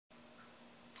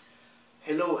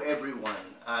Hello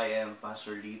everyone, I am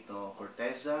Pastor Lito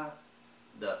Corteza,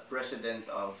 the President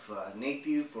of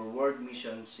Native for World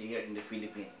Missions here in the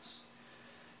Philippines.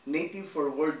 Native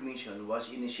for World Mission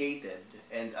was initiated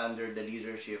and under the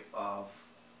leadership of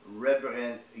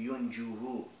Reverend Yun Ju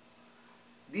Hu.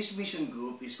 This mission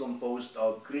group is composed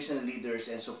of Christian leaders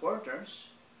and supporters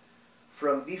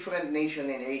from different nations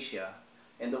in Asia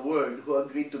and the world who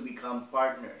agreed to become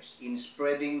partners in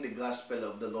spreading the gospel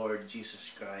of the Lord Jesus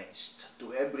Christ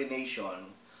to every nation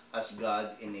as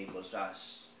God enables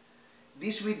us.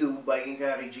 This we do by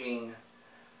encouraging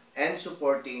and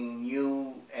supporting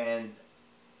new and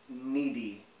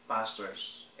needy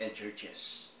pastors and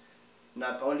churches,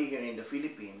 not only here in the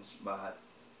Philippines but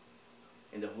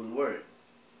in the whole world.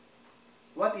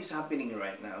 What is happening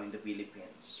right now in the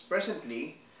Philippines?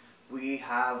 Presently, we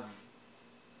have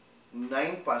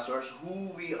 9 pastors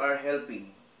who we are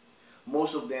helping.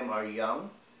 Most of them are young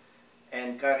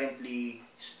and currently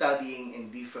studying in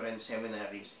different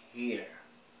seminaries here.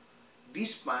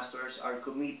 These pastors are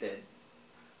committed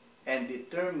and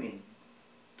determined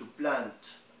to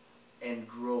plant and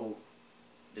grow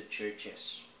the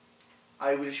churches.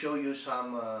 I will show you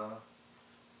some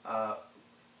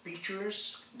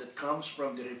pictures that comes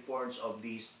from the reports of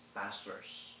these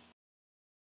pastors.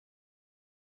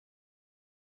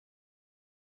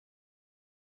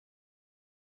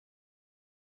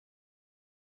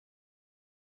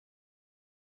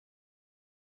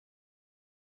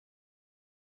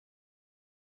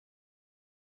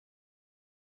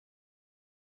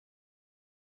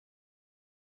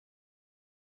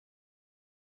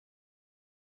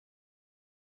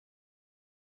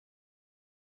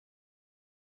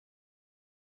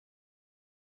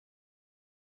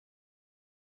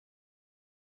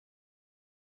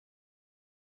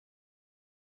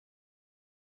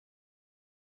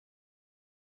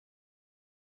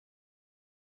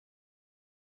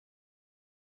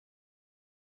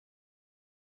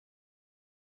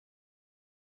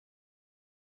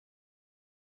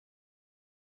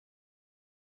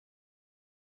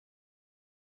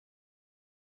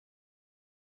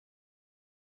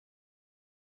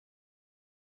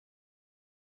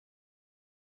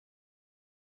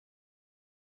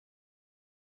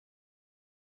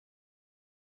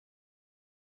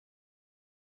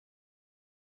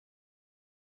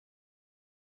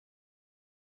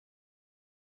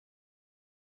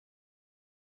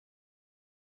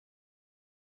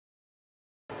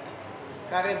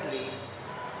 Currently,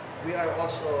 we are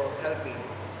also helping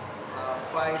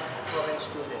 5 foreign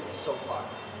students so far.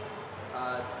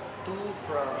 2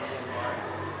 from Myanmar,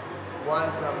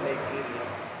 1 from Nigeria,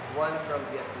 1 from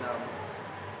Vietnam,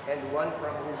 and 1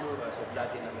 from Honduras of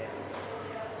Latin America.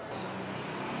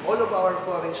 All of our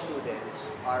foreign students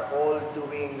are all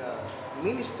doing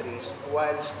ministries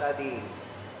while studying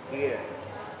here.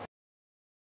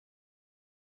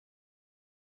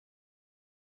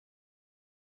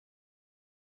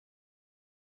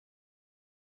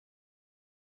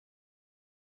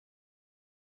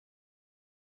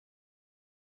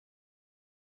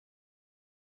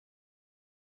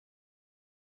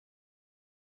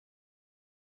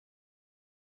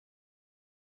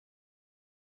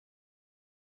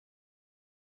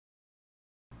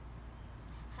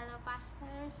 Hello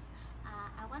pastors,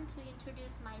 I want to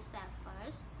introduce myself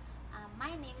first.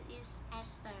 My name is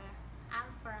Esther. I'm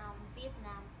from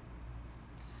Vietnam.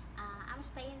 I'm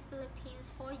staying in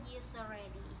Philippines 4 years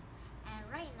already, and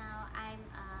right now I'm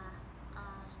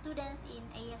a student in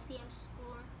ASCM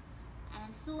school,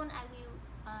 and soon I will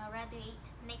graduate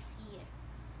next year.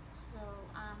 So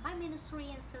my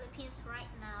ministry in Philippines right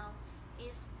now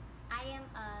is I am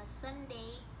a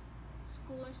Sunday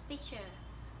school teacher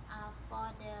for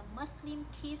the Muslim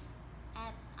kids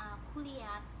at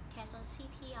Kuliat, Quezon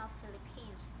City of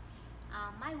Philippines.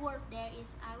 My work there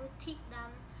is I would teach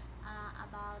them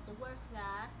about the word of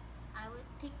God. I would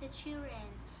teach the children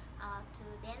to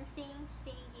dancing,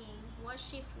 singing,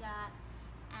 worship God,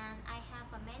 and I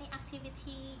have many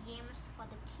activity games for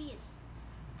the kids.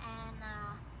 And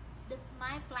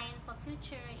my plan for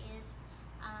future is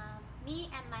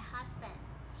me and my husband.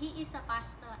 He is a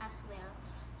pastor as well.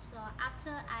 So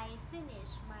after I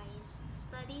finish my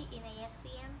study in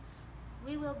ASCM,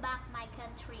 we will back my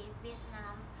country,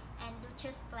 Vietnam, and do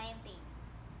church planting.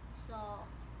 So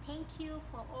thank you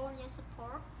for all your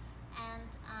support, and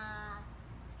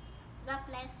God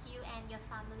bless you and your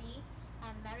family,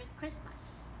 and Merry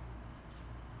Christmas.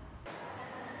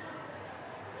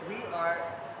 We are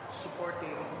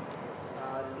supporting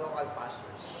local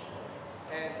pastors.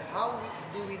 And how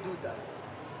do we do that?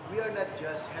 We are not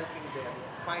just helping them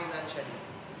financially,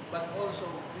 but also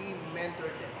we mentor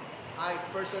them I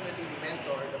personally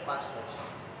mentor the pastors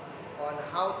on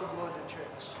how to grow the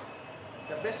church.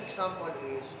 The best example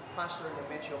is Pastor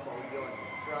Nemesio Maulion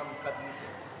from Cavite.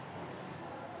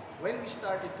 When we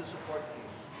started to support him,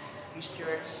 his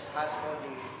church has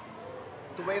only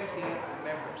 20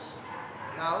 members.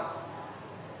 Now,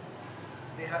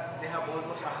 they have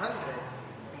almost 100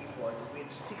 people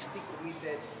with 60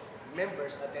 committed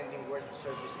members attending worship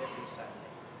service every Sunday.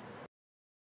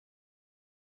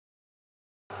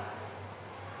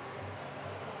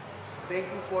 Thank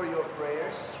you for your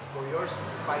prayers, for your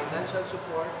financial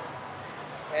support,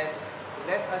 and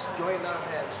let us join our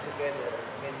hands together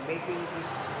in making this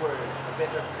world a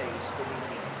better place to live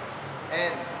in.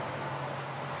 And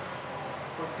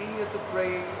continue to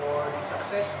pray for the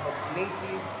success of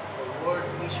Native for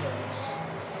World Missions.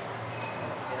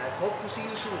 And I hope to see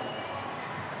you soon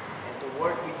and to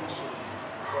work with you soon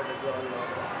for the glory of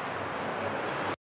God.